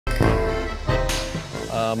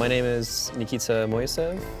My name is Nikita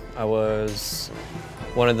Moiseev. I was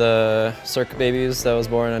one of the Cirque babies that was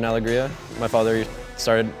born in Alegria. My father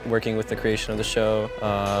started working with the creation of the show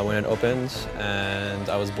when it opened, and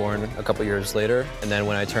I was born a couple years later. And then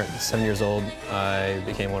when I turned 7 years old, I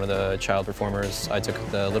became one of the child performers. I took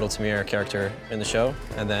the Little Tamir character in the show.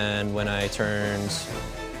 And then when I turned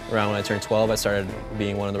 12, I started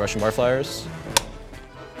being one of the Russian bar flyers.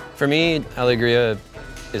 For me, Alegria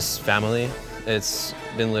is family. It's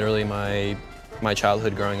been literally my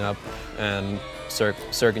childhood growing up, and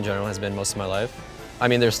Cirque in general has been most of my life. I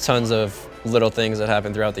mean, there's tons of little things that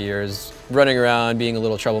happen throughout the years. Running around, being a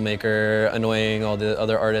little troublemaker, annoying all the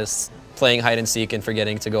other artists, playing hide and seek and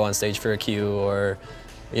forgetting to go on stage for a cue, or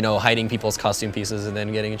hiding people's costume pieces and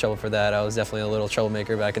then getting in trouble for that. I was definitely a little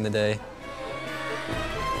troublemaker back in the day.